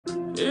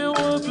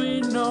will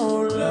be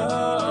no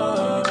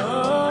love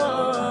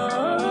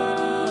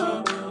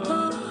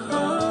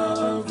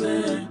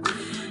in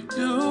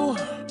you.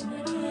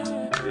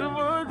 If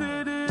I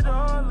did it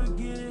all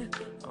again,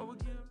 I would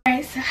give.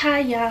 Alright, so hi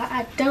y'all.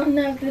 I don't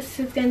know if this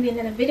is gonna be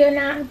another video or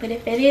not, but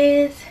if it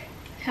is,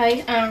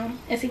 hi,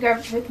 it's your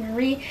girl Ruth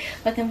Marie.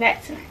 Welcome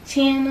back to my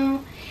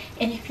channel.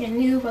 And if you're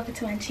new, welcome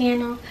to my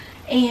channel.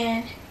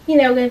 And you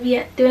know, we're gonna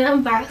be doing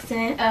an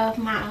unboxing of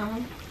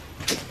my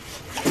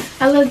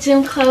I love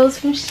gym clothes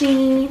from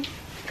Shein.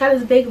 Got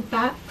this big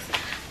box.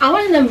 I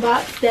wanted them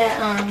box that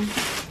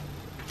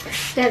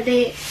that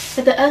the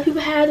other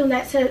people had, one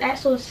that says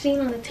actual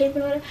Shein on the tape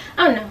and whatever.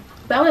 I don't know,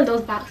 but I wanted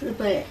those boxes.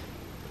 But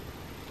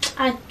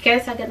I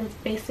guess I got this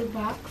basic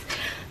box.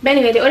 But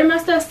anyway, they ordered my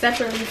stuff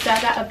separately, so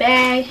I got a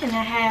bag and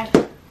I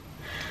have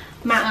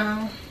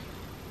my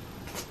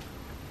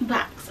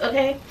box.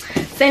 Okay.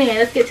 So anyway,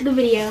 let's get to the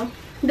video.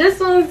 This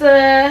one's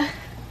a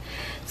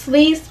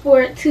sleeve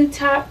sport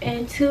 2-top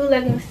and 2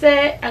 legging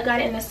set. I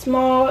got it in a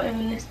small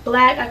and it's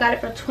black. I got it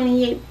for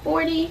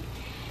 $28.40,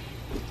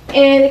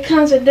 and it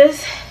comes with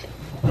this.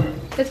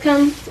 It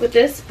comes with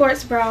this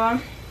sports bra.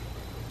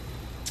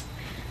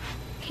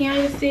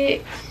 Can you see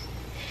it?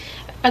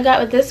 I got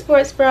with this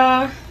sports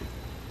bra,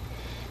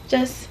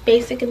 just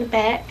basic in the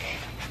back,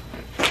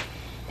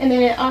 and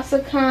then it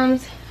also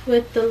comes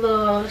with the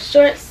little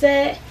short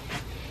set.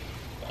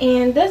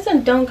 And this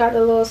one don't got the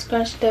little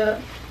scrunched up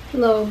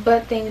little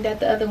butt thing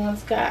that the other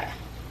ones got.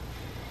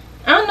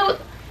 I don't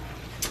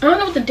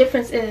know what the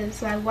difference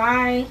is. Like,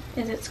 why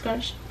is it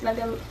scrunched? Like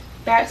the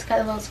back's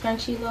got a little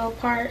scrunchy little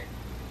part.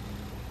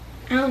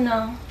 I don't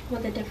know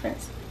what the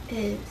difference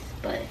is,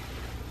 but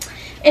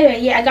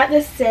anyway, yeah, I got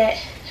this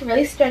set.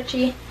 Really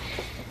stretchy.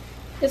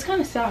 It's kind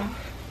of soft.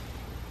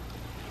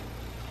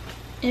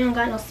 It don't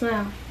got no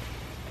smell.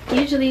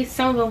 Usually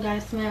some of them got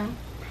a smell.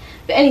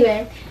 But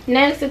anyway,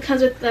 next it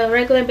comes with a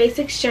regular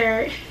basic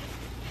shirt,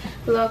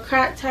 a little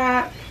crop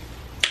top.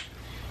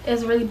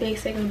 It's really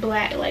basic and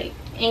black, like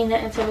ain't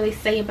nothing to really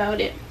say about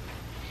it.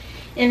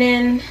 And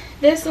then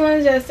this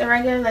one's just a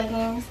regular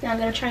leggings that I'm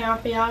gonna try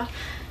on for y'all.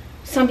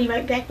 So I'll be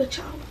right back with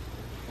y'all.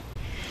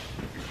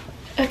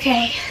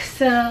 Okay,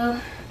 so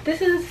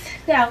this is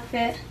the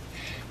outfit.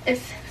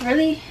 It's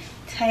really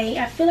tight.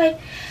 I feel like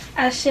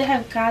I should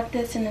have got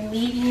this in a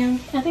medium.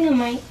 I think I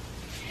might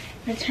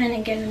return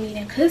and get a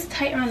medium because it's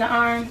tight around the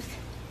arms,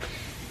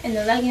 and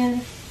the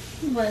leggings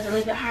was a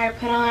little bit hard to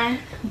put on.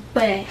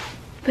 But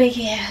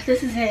yeah,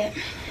 this is it.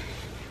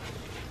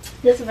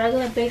 This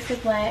regular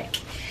basic black,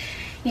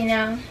 you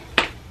know.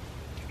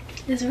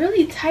 It's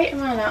really tight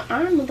around the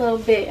arm a little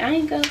bit. I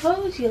ain't gonna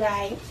hold you,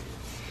 like,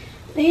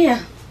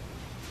 damn.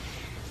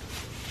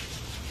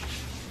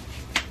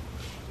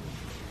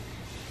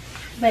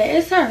 But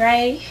it's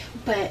alright,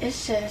 but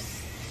it's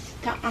just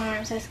the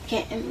arms that's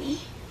getting me.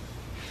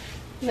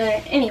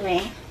 But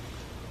anyway,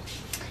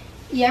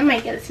 yeah, I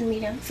might get it to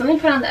medium. So let me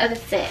put on the other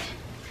set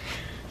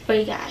for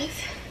you guys.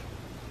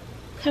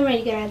 I'm ready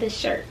to get out of this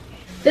shirt.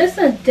 This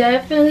one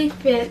definitely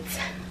fits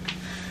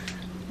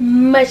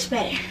much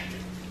better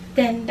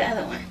than the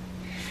other one.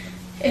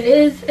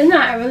 It's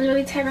not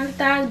really tight around the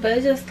thighs, but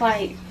it's just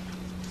like,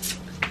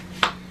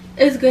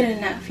 it's good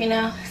enough, you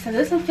know. So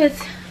this one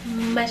fits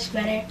much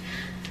better.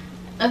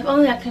 If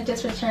only I could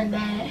just return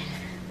that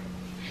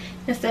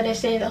instead of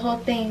shaving the whole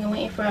thing and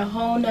waiting for a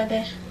whole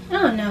nother, I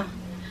don't know.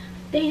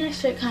 Dang, that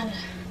shirt kind of,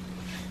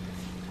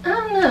 I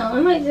don't know. I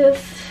might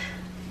just,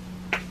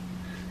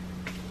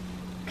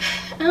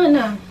 I don't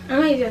know. I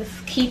might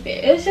just keep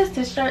it. It's just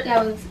a shirt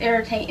that was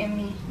irritating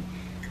me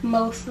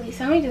mostly.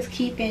 So I might just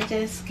keep it and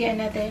just get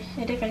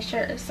a different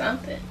shirt or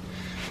something.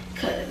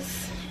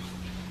 Because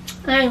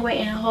I ain't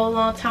waiting a whole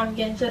long time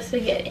again just to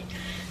get it.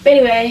 But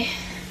anyway,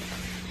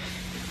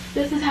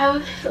 this is how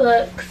it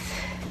looks.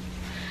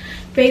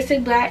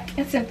 Basic black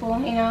and simple,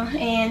 you know,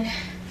 and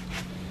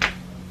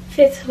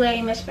fits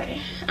way much better.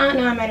 I don't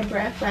know, I'm out of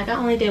breath. Like, I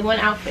only did one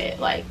outfit.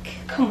 Like,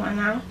 come on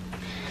now.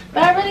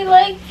 But I really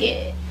like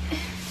it.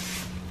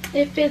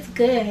 It fits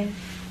good.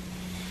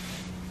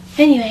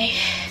 Anyway,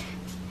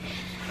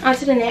 on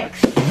to the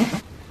next.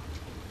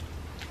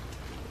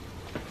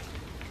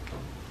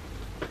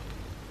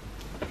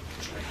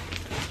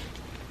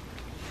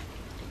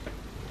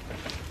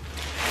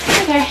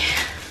 Okay.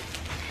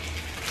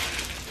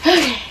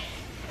 Okay.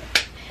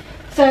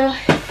 So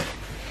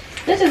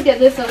let's just get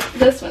this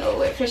one over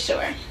with for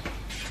sure.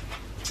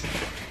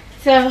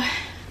 So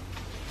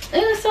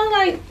it was so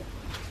like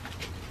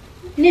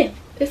new.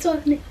 It's so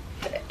new.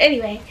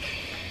 Anyway,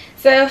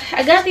 so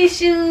I got these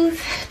shoes,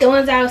 the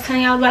ones I was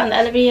telling y'all about in the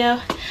other video.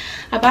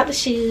 I bought the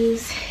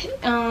shoes.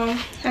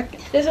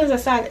 This was a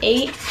size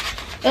 8. It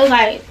was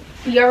like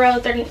Euro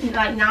 30,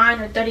 like 9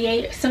 or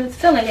 38,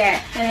 something like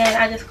that. And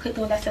then I just clicked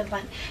the one that says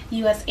like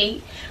US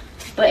 8.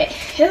 But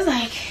it was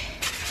like,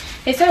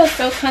 they said it was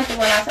so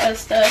comfortable and all this other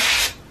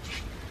stuff.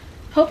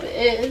 Hope it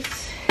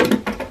is.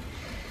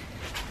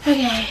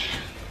 Okay.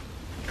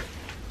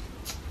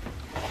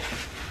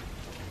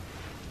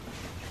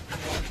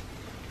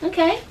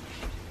 Okay.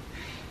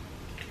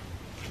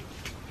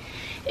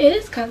 It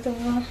is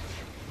comfortable.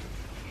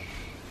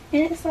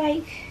 And it's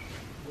like,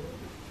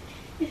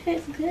 it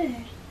fits good.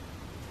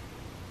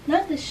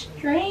 Not the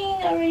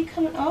string already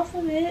coming off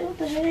of it. What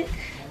the heck?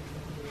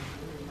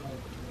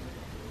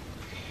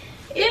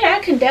 Yeah,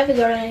 I can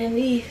definitely go around in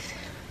these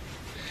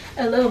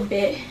a little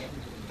bit.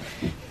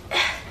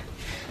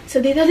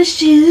 So these are the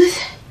shoes.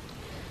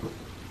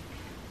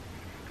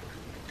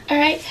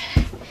 Alright.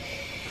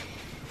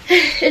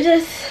 It's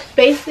just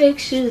basic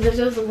shoes. It's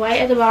just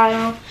white at the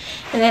bottom.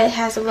 And then it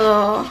has a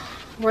little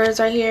words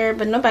right here.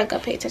 But nobody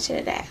gonna pay attention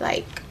to that.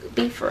 Like,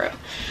 be for real.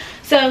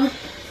 So,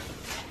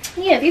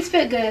 yeah, these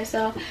fit good.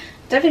 So,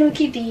 definitely gonna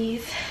keep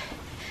these.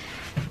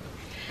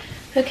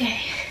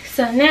 Okay.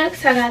 So,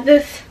 next I got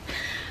this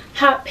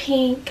hot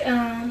pink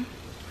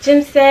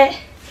gym set.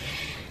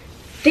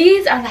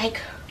 These are like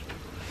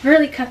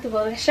really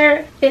comfortable. The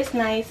shirt fits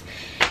nice.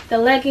 The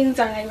leggings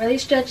are like really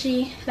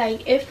stretchy.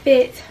 Like, it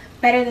fits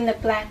better than the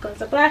black ones.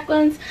 The black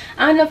ones,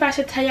 I don't know if I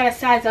should tell y'all to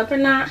size up or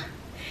not,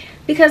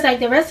 because like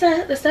the rest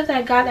of the stuff that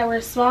I got that were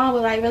small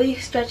were like really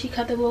stretchy,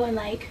 comfortable, and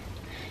like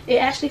it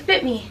actually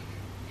fit me.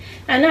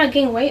 I know I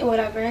gained weight or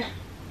whatever,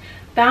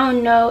 but I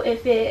don't know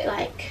if it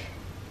like,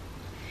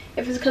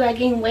 if it's because I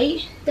gained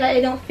weight that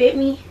it don't fit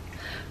me,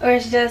 or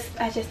it's just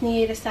I just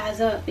needed to size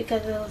up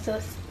because it was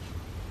just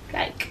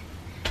like,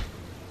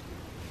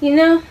 you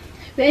know.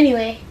 But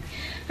anyway,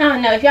 I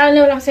don't know if y'all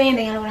know what I'm saying.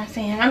 They know what I'm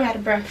saying. I'm out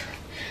of breath.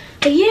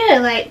 But yeah,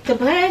 like the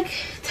black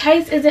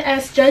tights isn't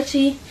as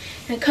stretchy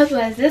and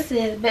comfortable as this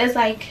is, but it's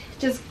like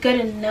just good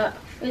enough.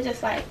 It's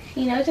just like,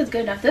 you know, it's just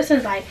good enough. This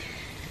one's like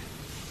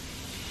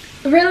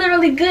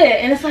really good,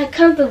 and it's like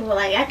comfortable.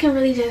 Like I can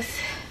really just.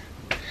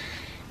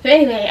 But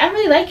anyway, I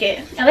really like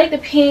it. I like the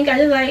pink.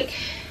 I like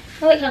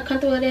how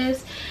comfortable it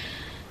is.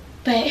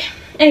 But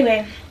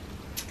anyway,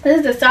 this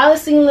is the solid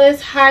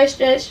seamless high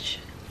stretch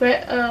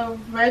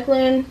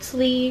raglan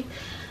sleeve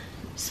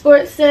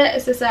sports set.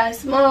 It's a size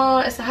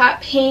small. It's a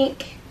hot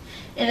pink,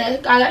 and I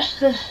got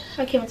for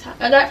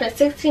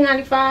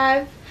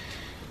 $16.95,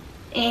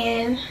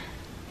 and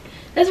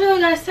that's what I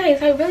gotta say.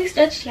 It's like really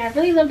stretchy. I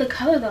really love the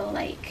color though.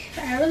 Like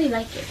I really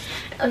like it.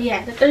 Oh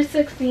yeah, the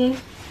 360.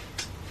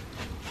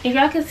 If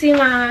y'all can see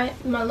my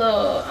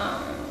little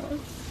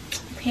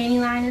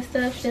panty line and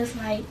stuff, just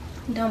like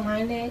don't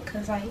mind it,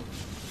 cause like,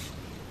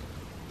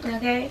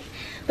 okay.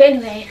 But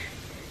anyway,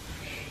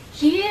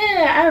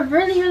 yeah, I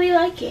really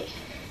like it.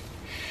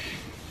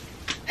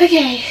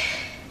 Okay,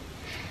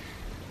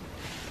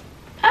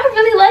 I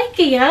really like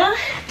it, y'all.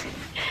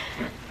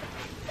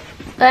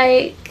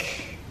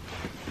 Like,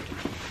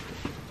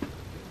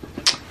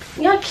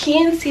 y'all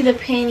can see the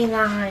panty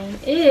line.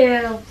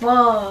 Ew,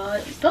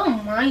 but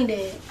don't mind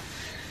it.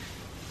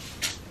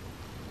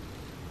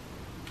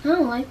 I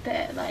don't like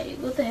that. Like,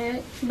 what the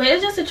heck? But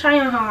it's just a try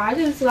on haul. I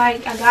just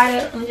like, I got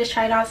it. Let me just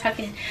try it out so I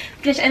can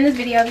finish in this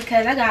video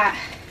because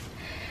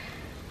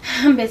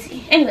I'm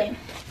busy. Anyway,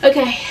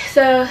 okay,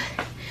 so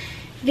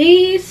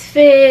these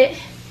fit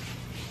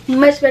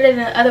much better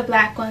than the other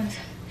black ones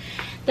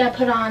that I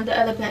put on the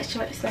other black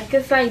shorts. Like,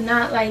 it's like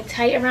not like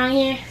tight around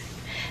here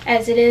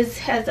as it is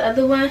as the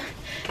other one.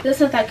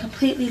 This one's like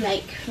completely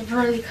like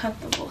really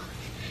comfortable.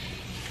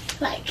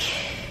 Like,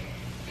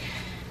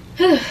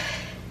 whew.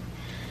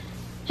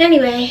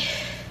 Anyway,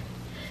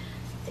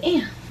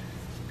 damn.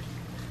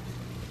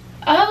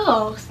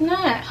 Oh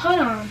snap, hold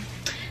on.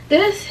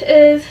 This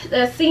is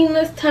the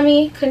seamless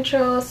tummy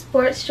control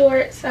sports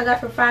shorts I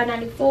got for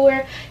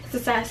 $5.94. It's a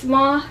size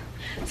small.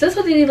 So this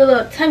was a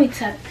little tummy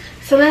tuck.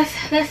 So let's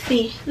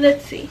see.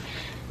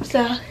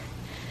 So,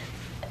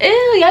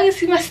 ew, y'all can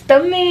see my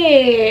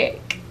stomach.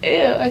 Ew.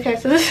 Okay,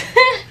 so this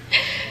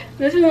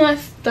this is my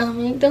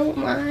stomach. Don't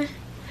mind.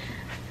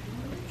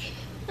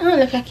 I don't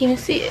know if I can even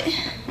see it.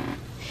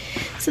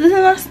 So this is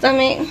my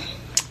stomach,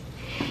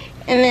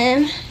 and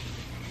then,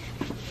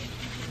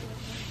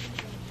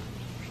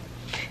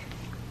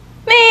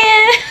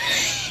 man,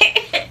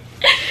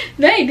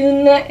 they ain't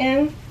do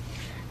nothing.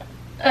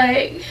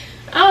 Like,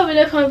 I don't even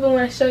know if I'm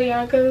want to show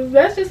y'all because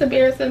that's just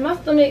embarrassing. My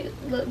stomach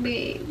look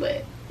big,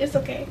 but it's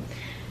okay.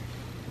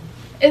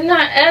 It's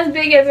not as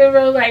big as in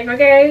real life,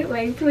 okay?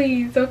 Like,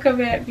 please don't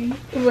come at me.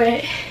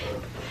 But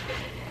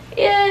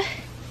yeah.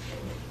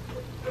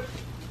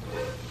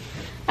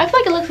 I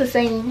feel like it looks the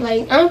same.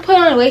 Like, I'm gonna put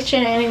on a waist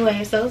trainer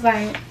anyway, so it's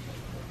like,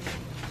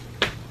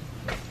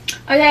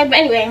 okay. But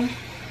anyway,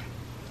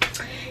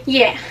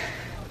 yeah,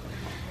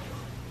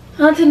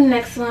 on to the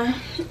next one.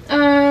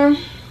 I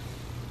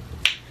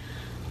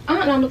don't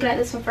know, I'm looking at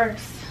this one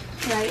first.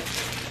 Right,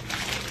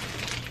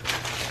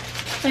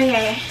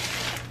 okay,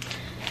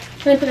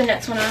 let me put the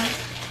next one on.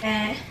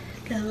 And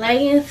the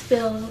leggings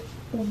feel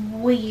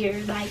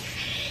weird. Like,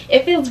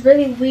 it feels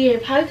really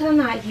weird, probably because I'm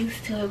not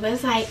used to it, but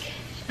it's like,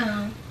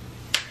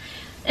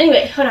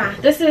 anyway, hold on.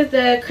 This is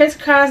the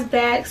crisscross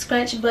back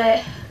scrunch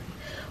butt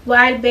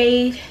wide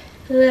band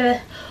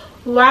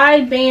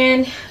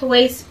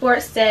waist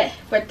sports set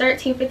for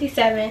 $13.57,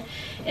 and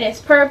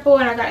it's purple,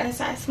 and I got it in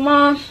size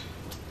small.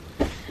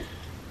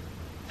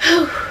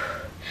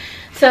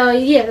 So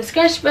yeah, the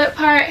scrunch butt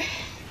part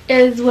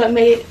is what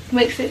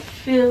makes it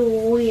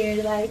feel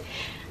weird. Like,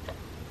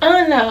 I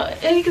don't know.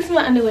 You can smell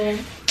underwear.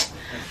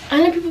 I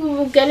know people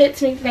will get it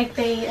to make like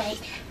they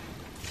like.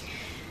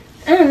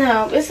 I don't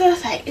know. It's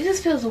just like it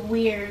just feels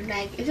weird.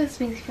 Like it just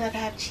makes me feel like I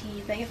have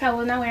cheese. Like if I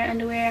was not wearing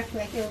underwear, I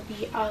feel like it would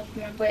be all over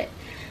my butt.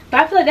 But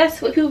I feel like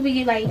that's what people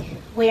be like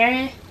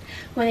wearing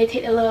when they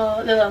take the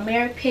little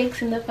mirror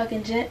pics in the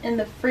fucking gym, in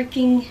the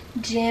freaking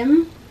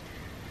gym.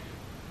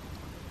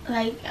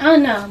 Like I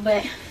don't know,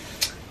 but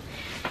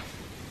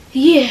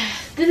yeah,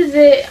 this is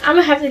it. I'm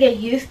gonna have to get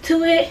used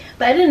to it.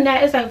 But other than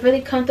that, it's like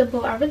really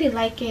comfortable. I really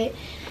like it.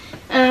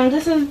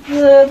 This is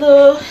the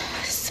little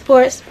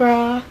sports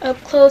bra. Up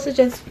close, it's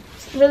just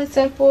really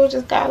simple.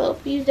 Just got a little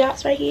few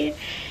dots right here,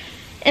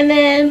 and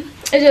then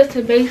it's just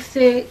a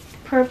basic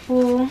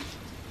purple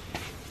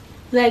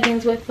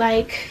leggings with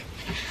like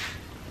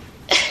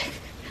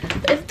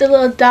it's the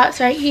little dots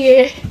right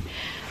here.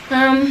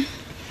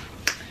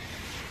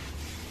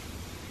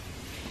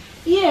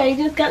 Yeah, you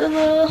just got the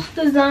little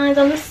designs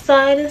on the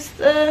side and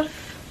stuff.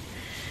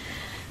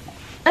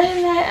 Other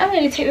than that, I'm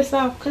ready to take this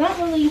off because I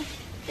don't really,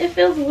 it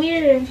feels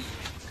weird.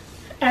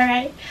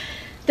 Alright,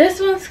 this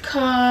one's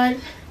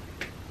called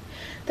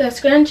the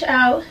Srunch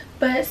Out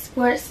Butt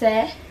Sports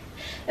Set.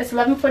 It's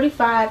 $11.45.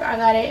 I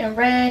got it in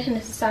red and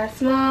it's a size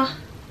small.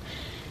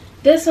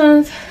 This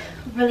one's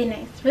really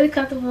nice, really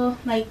comfortable.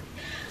 Like,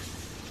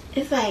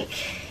 it's like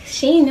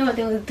Shein knew what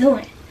they was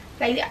doing.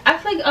 Like, I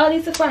feel like all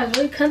these so far are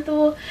really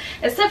comfortable,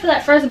 except for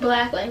that first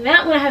black. Like,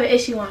 that one I have an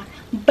issue on,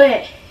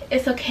 but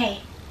it's okay.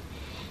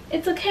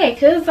 It's okay,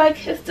 because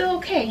like it's still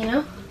okay, you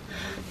know.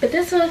 But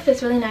this one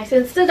fits really nice.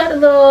 It's still got the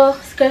little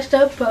scratched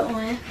up butt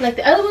one. Like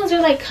the other ones are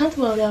like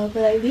comfortable though,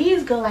 but like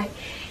these go like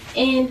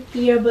in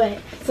your butt,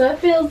 so it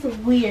feels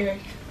weird.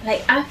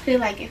 Like I feel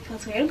like it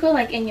feels weird. It'll go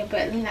like in your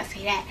butt. Let me not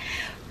say that,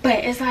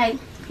 but it's like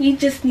you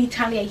just need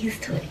time to get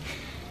used to it.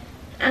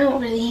 I don't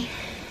really.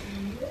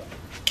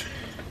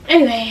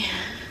 Anyway,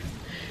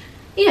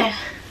 yeah,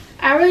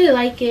 I really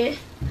like it.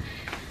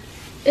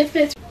 It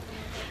fits.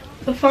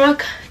 Before my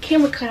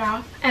camera cut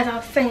off, as I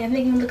was saying, it's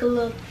making me look a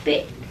little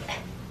thick.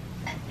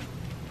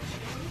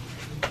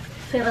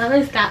 So let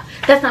me stop.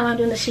 That's not why I'm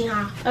doing the Shein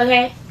haul,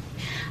 okay?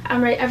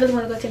 I'm ready. I really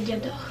want to go to the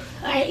gym though.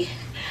 Alright.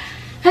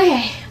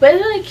 Okay, but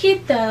it's really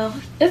cute though.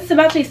 It's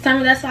about to be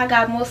summer. That's why I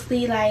got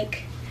mostly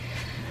like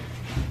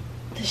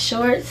the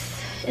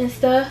shorts and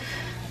stuff.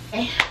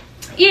 Okay.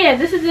 Yeah,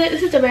 this is it.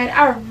 This is the red.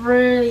 I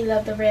really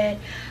love the red.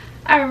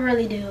 I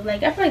really do.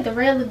 Like, I feel like the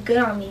red looks good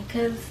on me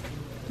because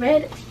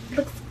red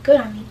looks good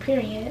on me,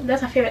 period.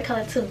 That's my favorite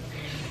color too.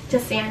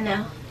 Just so y'all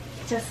know.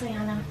 Just so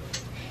y'all know.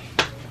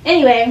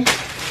 Anyway.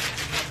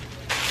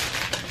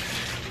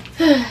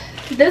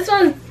 This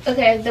one,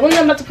 okay, the one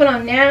I'm about to put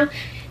on now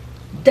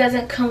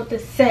doesn't come with the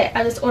set.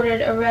 I just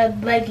ordered a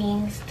red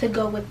leggings to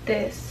go with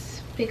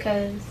this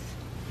because,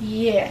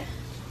 yeah.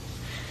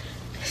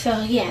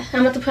 So, yeah,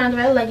 I'm about to put on the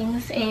red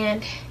leggings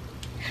and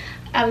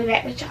I'll be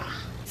back with y'all.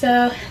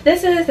 So,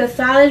 this is a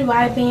solid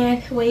wide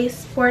band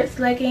waist sports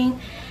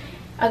legging.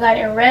 I got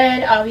it in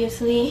red,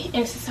 obviously, and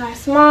it's a size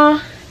small,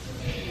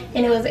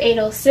 and it was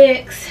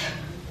 $8.06.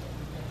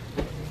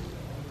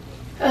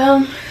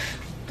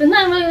 There's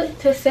nothing really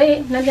to say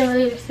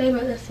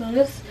about this one.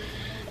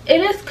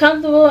 It is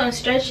comfortable and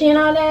stretchy and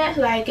all that,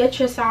 like it's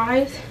your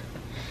size,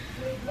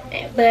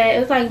 but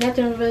it's like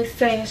nothing to really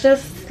say. It's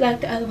just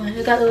like the other one.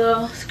 It got the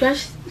little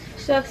scratch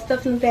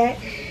stuff in the back,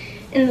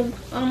 in the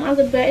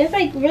other back. It's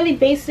like really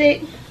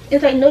basic.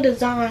 It's like no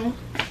design.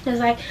 It's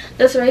like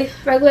this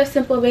regular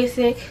simple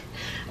basic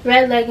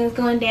red leggings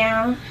going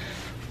down,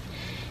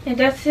 and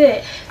that's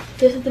it.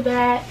 This is the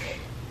back.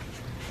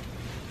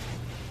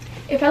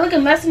 If I look a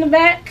mess in the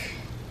back,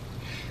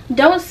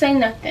 don't say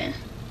nothing.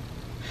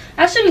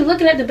 I should be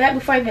looking at the back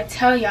before I even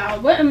tell y'all.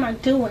 What am I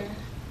doing?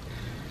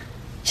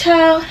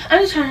 Child,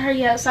 I'm just trying to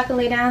hurry up so I can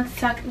lay down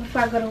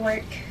before I go to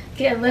work.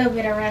 Get a little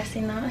bit of rest,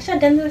 you know. I should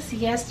have done this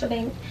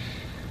yesterday.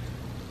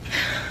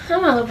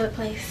 I'm all over the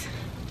place.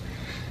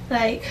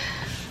 Like,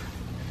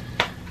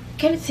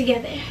 get it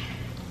together.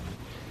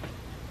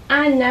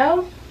 I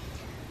know.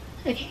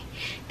 Okay,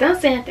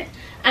 don't say nothing.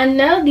 I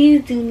know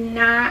these do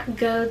not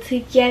go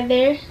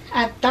together.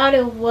 I thought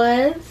it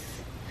was.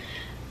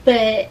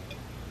 But,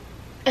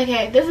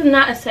 okay, this is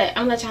not a set.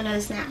 I'm going to let y'all know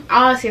this now.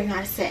 Obviously, it's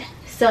not a set.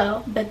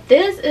 So, but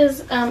this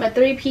is a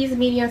 3-piece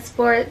medium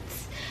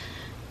sports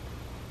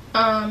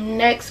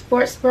neck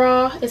sports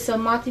bra. It's a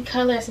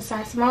multicolor. It's a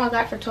size small. I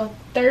got it for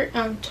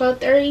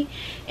 $12.30.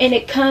 And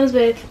it comes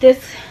with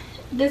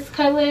this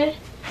color.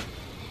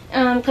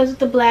 Comes with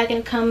the black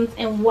and it comes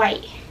in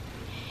white.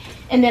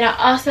 And then I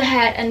also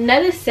had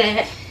another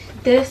set.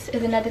 This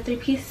is another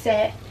 3-piece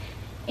set.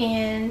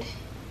 And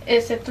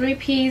it's a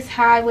 3-piece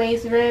high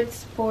waist ribbed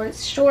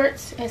sports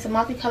shorts. It's a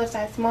multicolor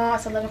size small.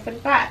 It's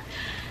 $11.45.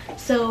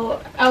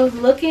 So I was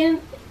looking.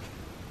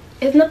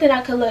 It's nothing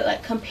I could look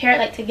like compare it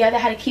like together. I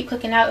had to keep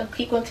clicking out and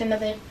keep going to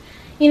another,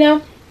 you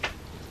know.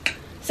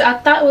 So I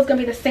thought it was gonna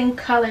be the same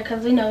color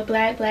because we know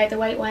black, the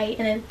white,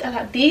 and then I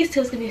thought these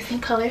two was gonna be the same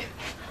color,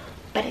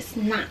 but it's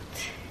not.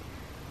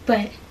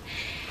 But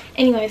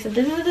anyway, so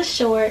this is the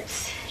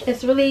shorts.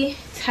 It's really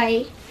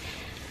tight.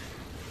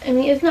 I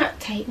mean, it's not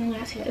tight.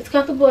 It's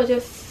comfortable. It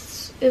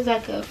just is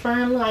like a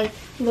firm, like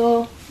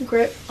little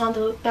grip on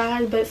the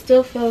thighs, but it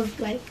still feels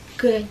like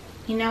good,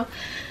 you know.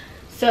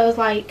 So it's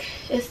like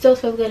it still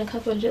feels good and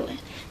comfortable doing.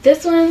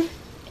 This one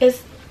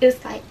is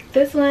like,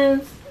 this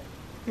one's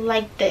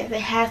like this.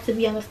 It has to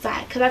be on the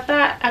side because I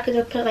thought I could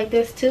just put it like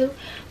this too,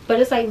 but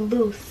it's like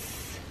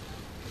loose.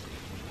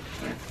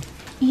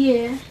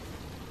 Yeah,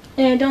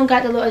 and it don't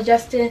got the little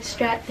adjusted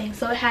strap thing,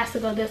 so it has to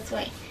go this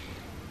way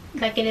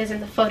like it is in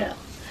the photo.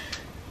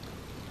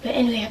 But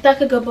anyway, I thought it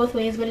could go both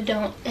ways, but it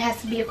don't. It has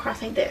to be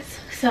across like this.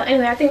 So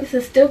anyway, I think this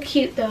is still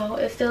cute though.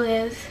 It still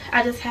is.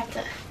 I just have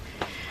to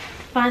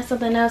find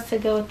something else to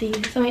go with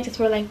these. I might just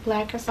wear like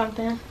black or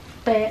something.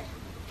 But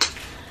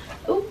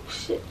oh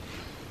shit,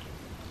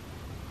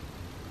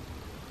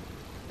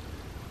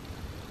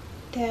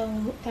 that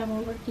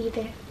won't work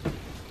either.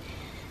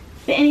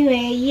 But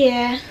anyway,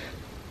 yeah,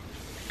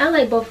 I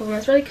like both of them.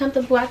 It's really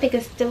comfortable. I think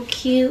it's still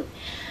cute.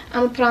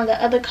 I'm gonna put on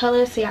the other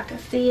color so y'all can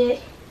see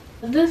it.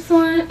 This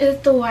one is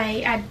the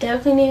white. I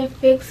definitely need to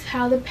fix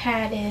how the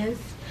pad is,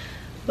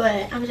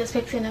 but I'm just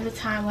fixing it another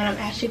time when I'm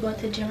actually going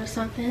to the gym or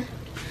something.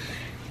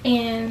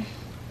 And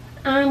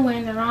I'm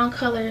wearing the wrong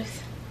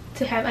colors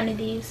to have under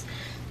these,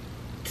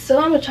 so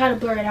I'm gonna try to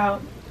blur it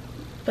out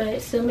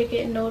but still make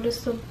it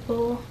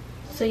noticeable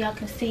so y'all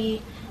can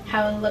see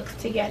how it looks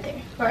together,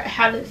 or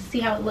how to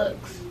see how it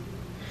looks.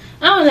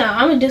 I don't know,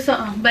 I'm gonna do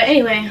something. But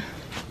anyway,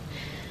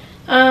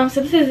 so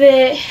this is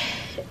it.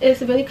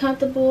 It's really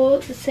comfortable.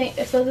 It's the same.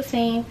 It's still the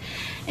same,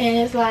 and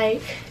it's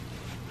like,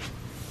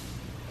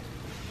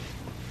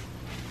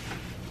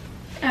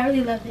 I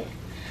really love it.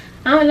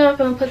 I don't know if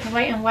I'm gonna put the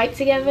white and white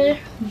together,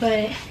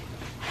 but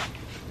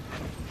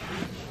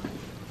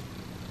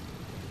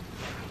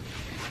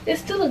it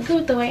still look good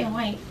with the white and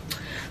white.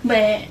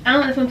 But I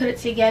don't know if I'm gonna put it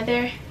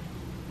together.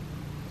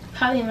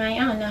 Probably might.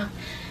 I don't know.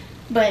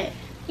 But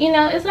you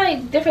know, it's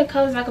like different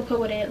colors I could put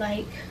with it.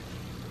 Like,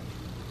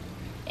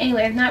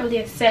 anyway, it's not really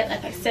a set.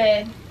 Like I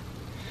said,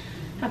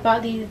 I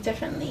bought these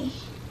differently.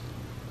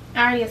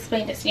 I already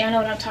explained this, so y'all know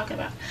what I'm talking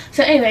about.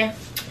 So anyway,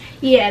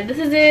 yeah, this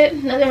is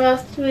it. Nothing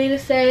else really to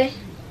say.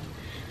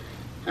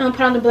 I'm gonna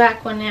put on the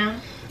black one now.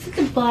 This is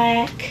the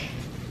black.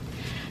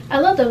 I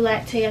love the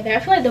black together. I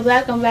feel like the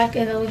black on black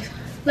is always,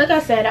 like I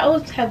said, I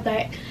always have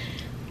black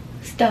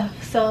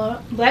stuff.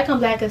 So black on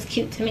black is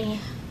cute to me.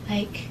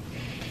 Like,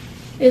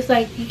 it's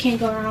like you can't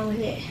go wrong with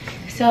it.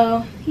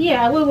 So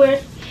yeah, I would wear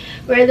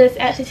this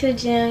actually to the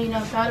gym, you know,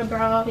 without a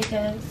bra,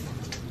 because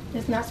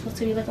it's not supposed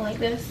to be looking like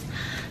this.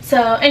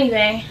 So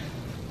anyway,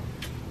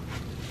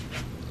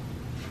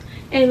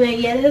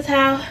 yeah,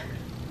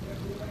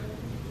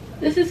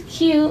 this is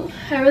cute.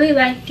 I really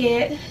like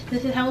it.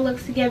 This is how it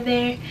looks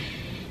together.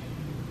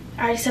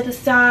 I already set the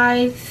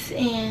size,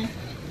 and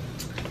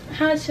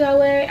how much should I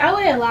weigh? I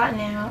weigh a lot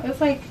now. It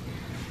was like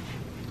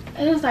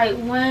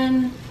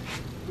one,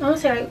 I want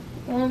to say like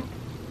one,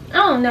 I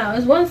don't know,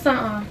 it's one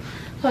something.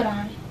 Hold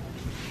on,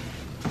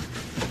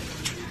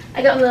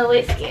 I got a little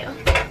weight scale.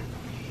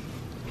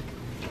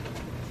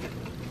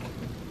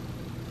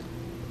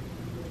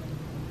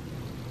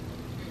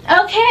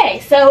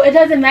 Okay, so it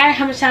doesn't matter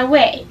how much I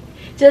weigh.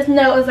 Just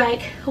know it's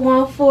like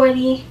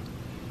 140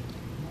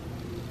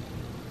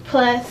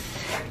 plus,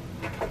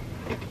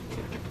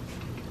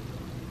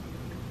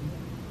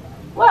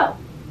 whoa,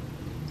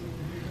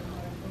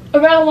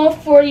 around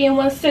 140 and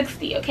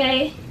 160,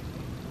 okay?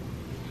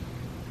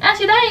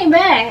 Actually, that ain't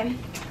bad.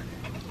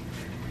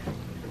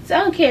 So I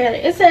don't care.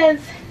 It says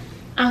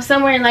I'm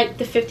somewhere in like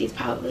the 50s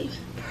probably.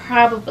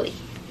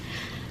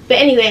 But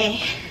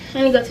anyway,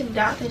 let me go to the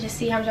doctor to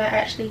see how much I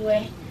actually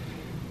weigh.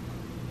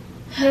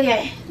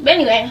 Okay, but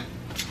anyway,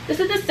 this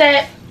is the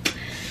set.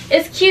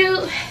 It's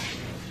cute.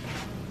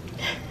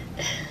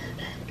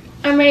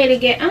 I'm ready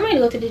to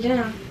go to the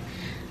gym.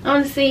 I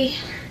want to see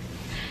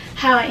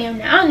how I am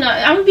now. I don't know,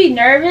 I'm gonna be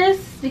nervous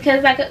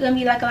because like it's gonna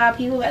be like a lot of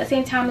people, but at the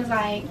same time it's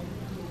like,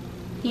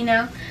 you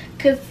know,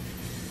 because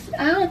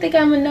I don't think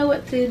I'm gonna know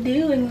what to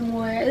do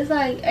anymore. It's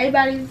like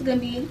everybody's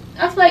gonna be,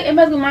 I feel like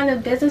everybody's gonna mind their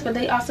business, but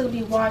they also gonna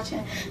be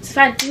watching. So if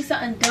I do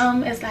something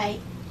dumb, it's like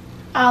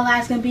all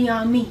eyes gonna be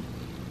on me,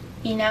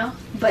 you know.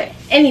 But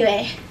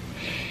anyway,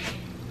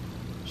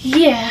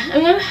 yeah, I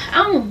mean,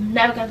 I'm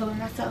never gonna go by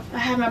myself. I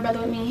have my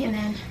brother with me, and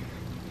then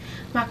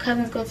my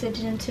cousins go to the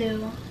gym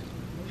too,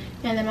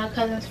 and then my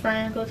cousin's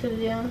friends go to the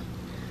gym,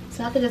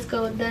 so I could just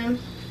go with them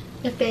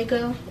if they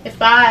go, if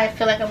I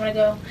feel like I want to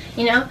go,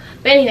 you know.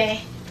 But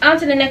anyway, on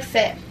to the next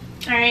set.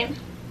 Alright,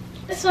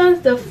 this one's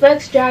the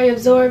Flex Dry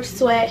Absorb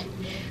Sweat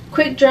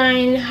Quick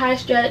Drying High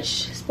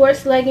Stretch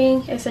Sports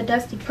Legging. It's a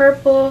dusty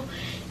purple.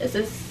 It's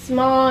a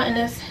small, and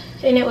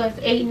it was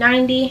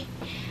 $8.90.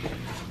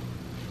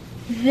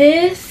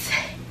 This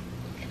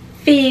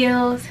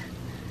feels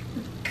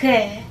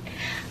good.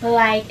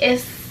 Like,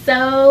 it's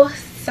so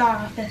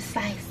soft. It's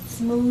like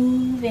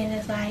smooth, and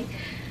it's like,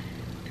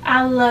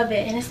 I love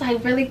it. And it's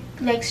like really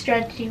like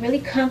stretchy, really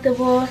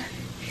comfortable.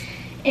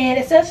 And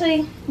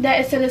especially that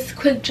it said it's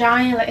quick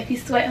drying, like if you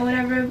sweat or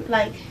whatever,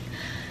 like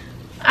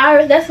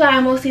that's why I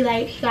mostly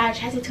like got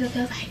attracted to it.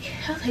 I was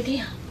like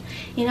damn,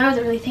 You know, I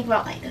wasn't really thinking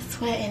about like the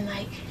sweat and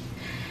like,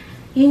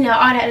 you know,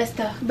 all that other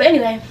stuff. But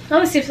anyway, I'm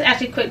gonna see if it's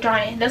actually quick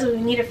drying. That's what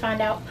we need to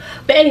find out.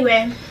 But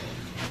anyway,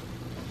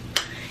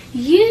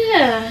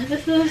 yeah,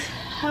 this is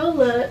how it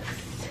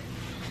looks,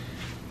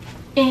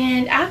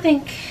 and I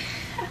think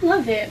I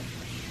love it.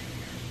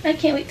 I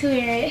can't wait to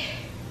wear it.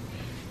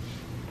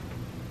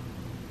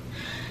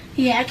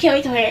 Yeah, I can't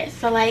wait to wear it.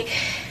 So like,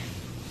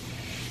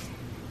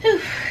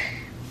 whew,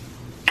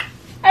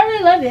 I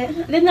really love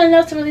it. There's nothing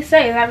else to really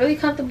say. It's like really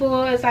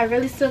comfortable. It's like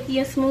really silky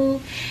and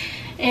smooth,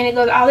 and it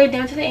goes all the way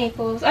down to the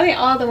ankles. I think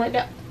all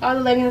the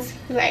leggings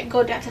like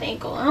go down to the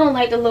ankle. I don't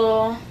like the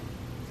little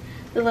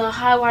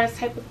high water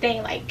type of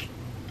thing. Like,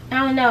 I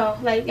don't know.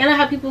 Like, you know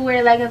how people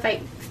wear leggings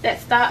like that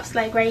stops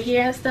like right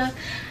here and stuff.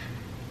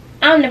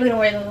 I'm never gonna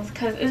wear those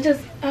because it's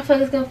just, I feel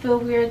like it's gonna feel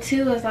weird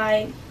too. It's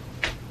like,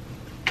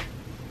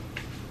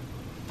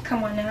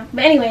 come on now.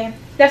 But anyway,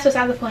 that's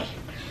beside the point.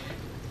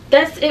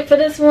 That's it for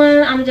this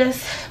one. I'm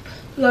just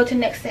go to the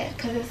next set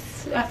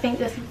because I think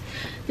this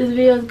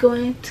video is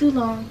going too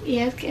long.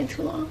 Yeah, it's getting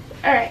too long.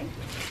 All right,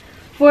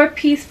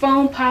 4-piece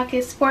foam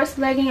pocket sports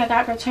legging. I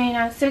got for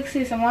 $29.60.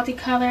 It's a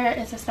multicolor.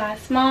 It's a size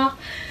small.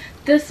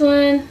 This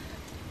one,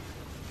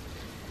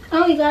 I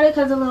only got it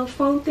because of the little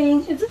foam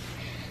thing.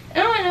 I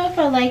don't know if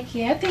I like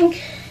it. I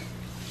think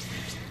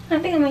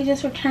I might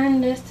just return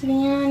this, to be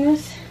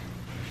honest.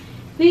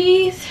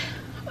 These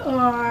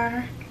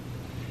are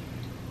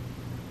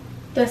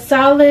the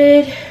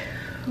solid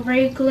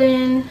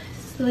raglan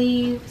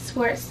sleeve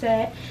sports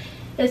set.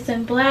 It's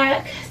in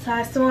black,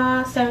 size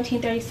small,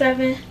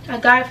 $17.37. I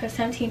got it for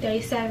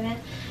 $17.37,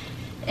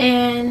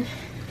 and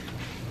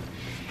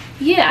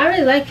yeah, I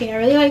really like it. I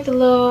really like the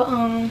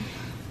little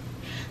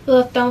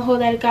thumb hole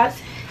that it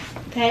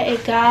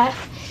got.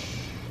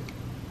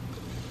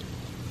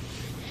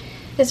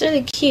 It's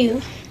really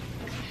cute,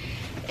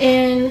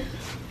 and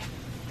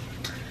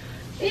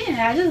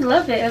yeah, I just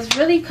love it. It's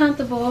really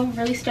comfortable,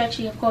 really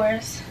stretchy, of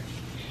course,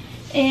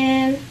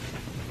 and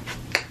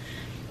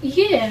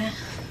yeah,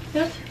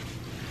 that's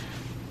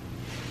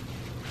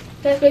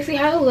basically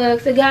how it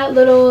looks. It got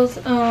little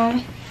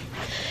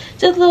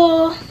just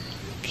little,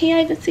 can you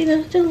even see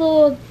them? Just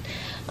little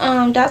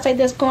dots like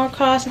this going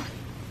across.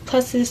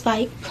 Plus it's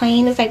like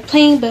plain. It's like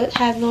plain but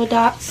has little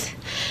dots.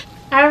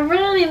 I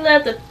really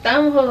love the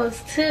thumb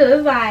holes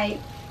too.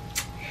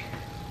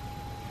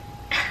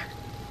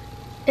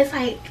 It's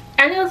like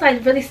I know it's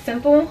like really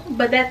simple,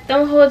 but that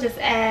thumb hole just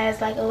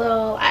adds like a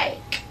little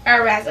like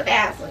a razzle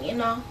dazzle, you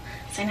know.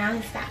 So now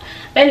let's stop.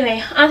 But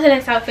anyway, on to the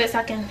next outfit so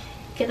I can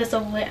get this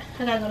over with.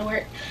 I gotta go to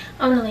work.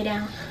 I'm gonna lay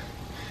down.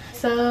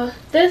 So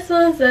this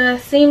one's a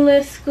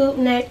seamless scoop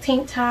neck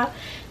tank top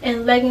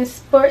and leggings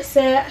sport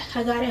set.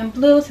 I got it in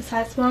blue. It's a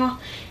size small.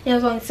 It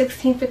was only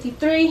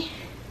 $16.53.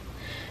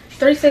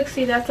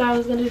 $3.60. That's what I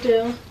was gonna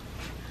do.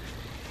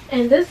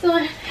 And this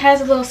one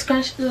has a little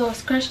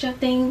scrunch up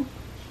thing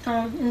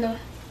in the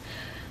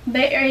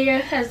back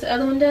area as the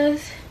other one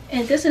does.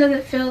 And this one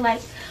doesn't feel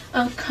like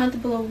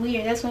uncomfortable or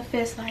weird. This one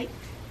feels like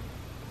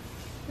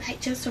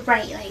just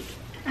right. Like,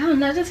 I don't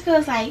know, it just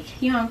feels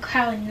like you're on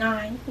cloud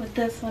 9 with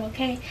this one,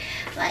 okay?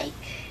 Like,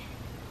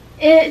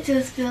 it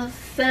just feels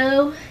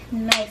so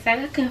nice. Like,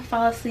 I couldn't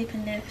fall asleep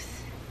in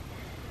this.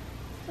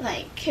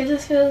 Like, it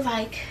just feels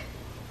like,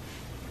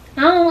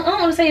 I don't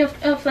want to say it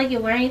feels like you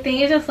wear anything.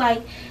 It's just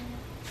like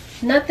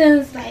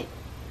nothing's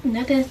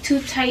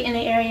too tight in the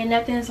area.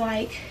 Nothing's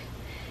like,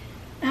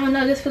 I don't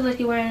know, it just feels like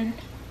you're wearing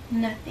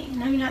nothing.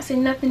 And I'm not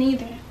saying nothing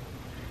either.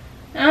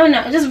 I don't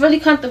know, it's just really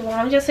comfortable.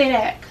 I'm just say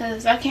that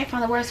because I can't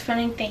find the words for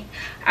anything.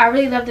 I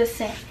really love this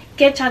set.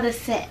 Get y'all this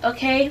set,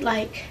 okay?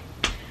 Like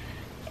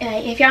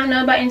if y'all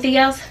know about anything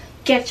else,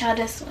 get y'all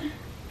this one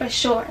for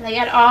sure. Like,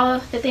 out of all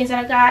the things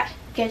that I got,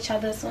 get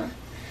y'all this one.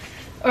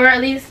 Or at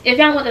least if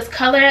y'all want this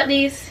color, at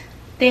least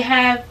they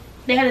had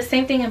the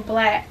same thing in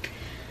black.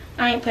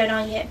 I ain't put it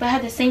on yet, but I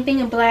had the same thing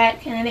in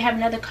black, and then they have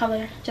another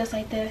color just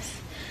like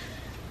this.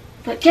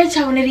 But get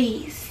y'all one of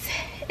these.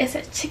 It's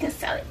a chicken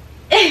salad.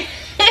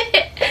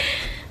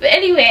 But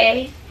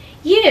anyway,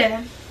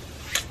 yeah,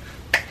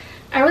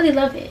 I really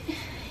love it.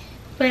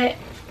 But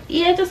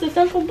yeah, just a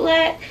simple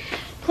black,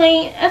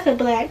 plain, that's a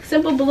black,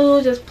 simple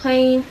blue, just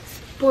plain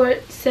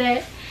sport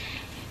set.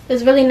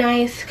 It's really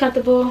nice,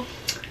 comfortable.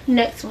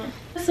 Next one.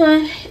 This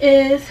one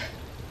is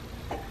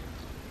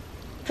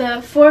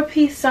the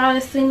 4-piece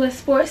solid seamless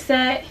sport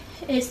set.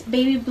 It's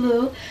baby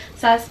blue,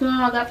 size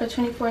small. I got for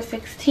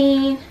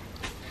 $24.16.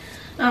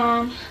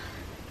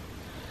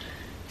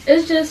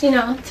 It's just, you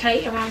know,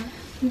 tight around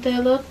the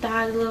little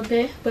thigh a little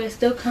bit, but it's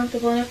still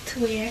comfortable enough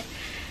to wear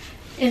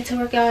and to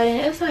work out in.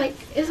 It's like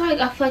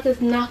I feel like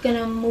it's not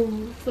gonna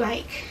move.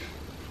 Like,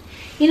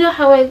 you know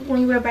how like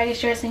when you wear baggy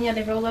shirts and you have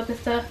the roll up and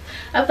stuff,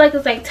 I feel like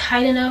it's like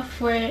tight enough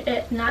for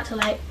it not to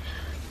like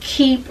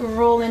keep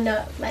rolling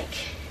up. Like,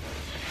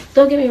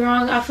 don't get me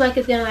wrong, I feel like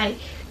it's gonna like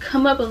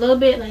come up a little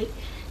bit, like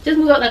just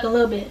move up like a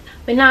little bit,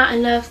 but not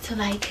enough to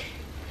like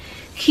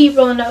keep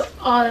rolling up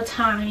all the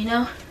time, you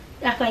know.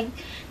 I feel like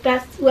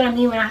that's what I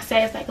mean when I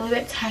say it's like a little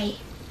bit tight,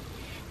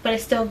 but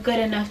it's still good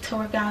enough to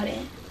work out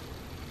in.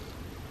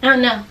 I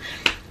don't know.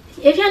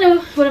 If y'all know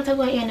what I'm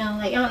talking about, you know.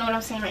 Like, I don't know what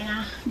I'm saying right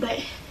now,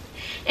 but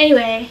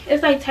anyway,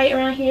 it's like tight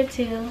around here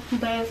too,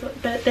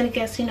 but then it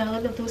gets, you know, a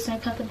little bit loose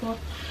and comfortable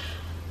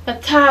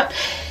up top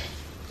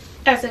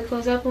as it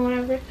goes up or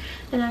whatever.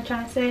 And I'm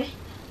trying to say,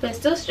 but it's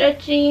still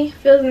stretchy,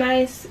 feels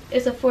nice.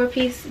 It's a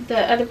 4-piece.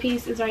 The other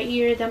piece is right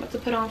here that I'm about to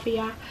put on for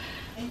y'all.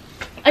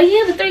 Oh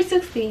yeah, the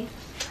 360.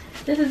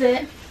 This is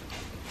it.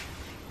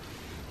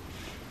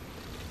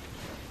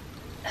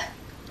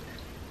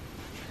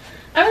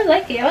 I really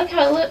like it. I like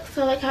how it looks.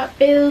 I like how it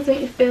feels.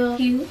 Make you feel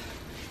cute.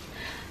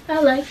 I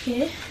like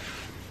it.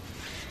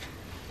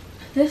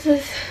 This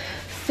is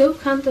so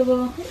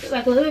comfortable. It's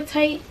like a little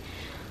tight,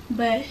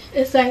 but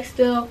it's like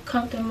still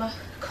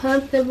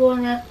comfortable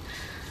enough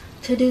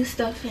to do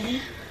stuff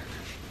in.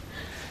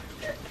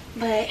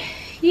 But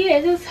yeah,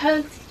 it just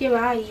hugs your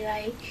body.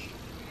 Like,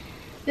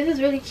 this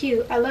is really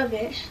cute. I love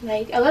it.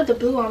 Like, I love the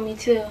blue on me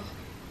too.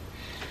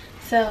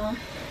 So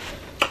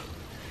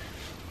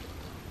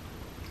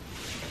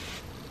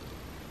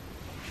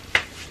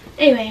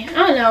anyway, I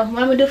don't know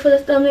what I'm gonna do for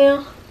this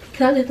thumbnail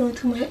because I'm just doing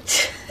too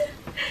much.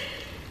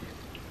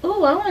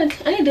 Oh, I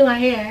need to do my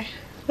hair.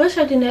 What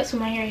should I do next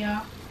with my hair,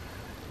 y'all?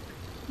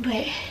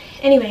 But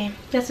anyway,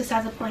 that's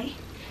besides the point.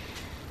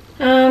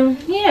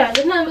 Yeah,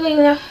 there's not really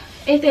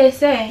anything to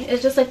say.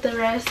 It's just like the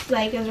rest.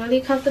 Like, it's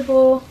really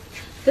comfortable.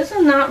 This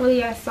one's not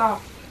really as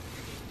soft.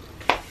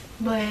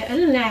 But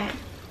other than that,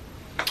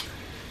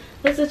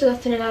 let's just go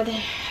to another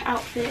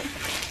outfit.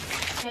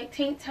 Like,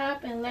 tank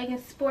top and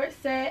leggings sports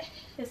set.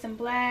 It's in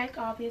black,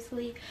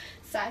 obviously,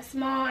 size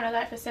small, and I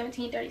got it for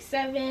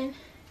 $17.37.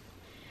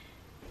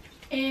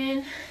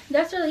 And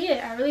that's really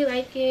it. I really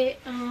like it.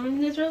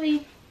 There's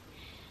really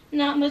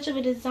not much of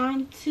a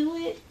design to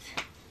it.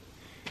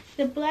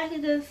 The black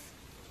is just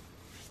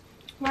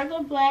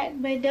regular black,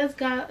 but it does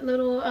got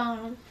little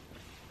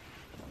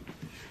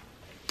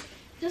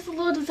just a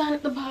little design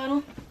at the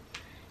bottom.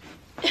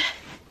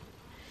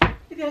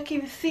 If y'all can't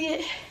even see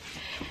it,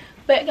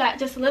 but it got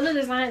just a little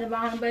design at the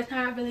bottom, but it's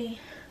not really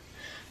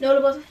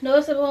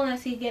noticeable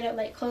unless you get it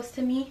like close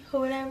to me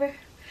or whatever.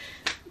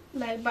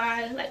 Like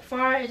by like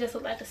far, it just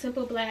looks like a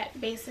simple black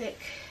basic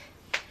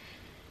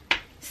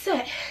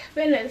set.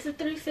 But anyway, this is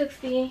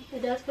 360.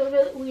 It does feel a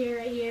bit weird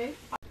right here.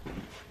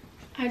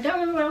 I don't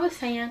remember what I was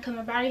saying because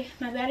my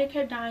battery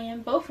kept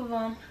dying. Both of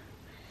them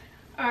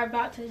are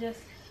about to just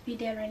be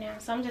dead right now,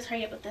 so I'm just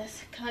hurry up with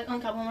this because I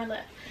only got one more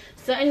left.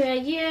 So anyway,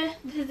 yeah,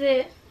 this is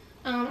it.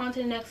 On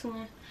to the next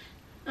one.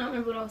 I don't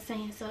remember what I was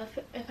saying, so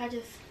if I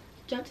just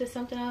jump to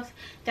something else,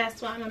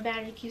 that's why my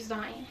battery keeps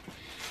dying.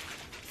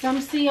 So I'm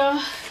gonna see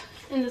y'all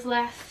in this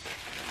last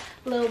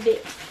little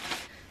bit.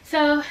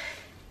 So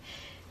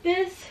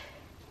this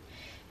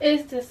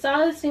is the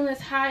solid seamless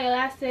high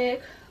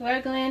elastic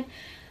raglan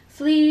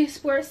sleeve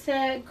sports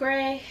set,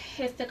 gray.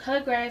 It's the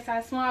color gray,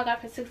 size small. I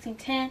got it for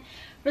 $16.10.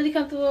 Really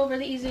comfortable,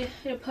 really easy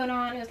to put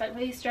on. It was like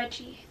really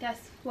stretchy. That's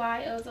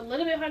why it was a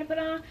little bit hard to put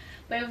on,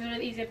 but it was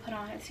really easy to put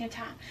on at the same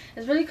time.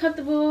 It's really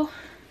comfortable.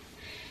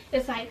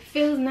 It's like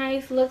feels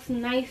nice, looks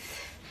nice.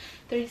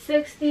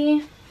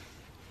 360.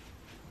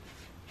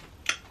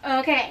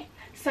 Okay,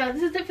 so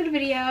this is it for the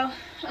video.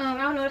 I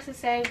don't know what to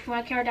say before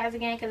my camera dies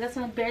again because this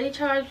one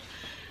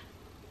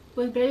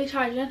was barely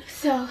charging.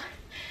 So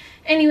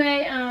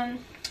anyway,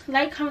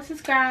 like, comment,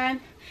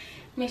 subscribe.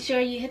 Make sure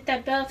you hit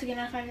that bell to get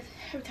notified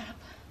every time.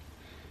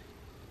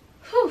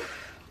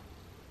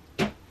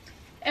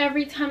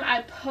 Every time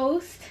I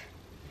post.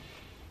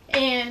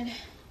 And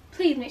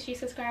please make sure you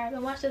subscribe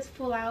and watch this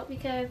full out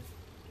because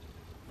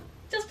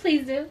just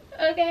please do,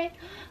 okay?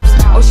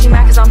 Oh, she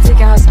mad cause I'm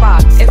taking her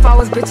spot. If I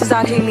was bitches,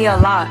 I'd hate me a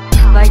lot.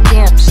 Like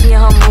damn, she in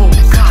her mood.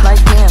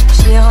 Like damn,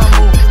 she in her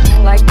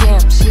mood. Like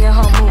damn, she in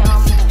her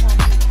mood.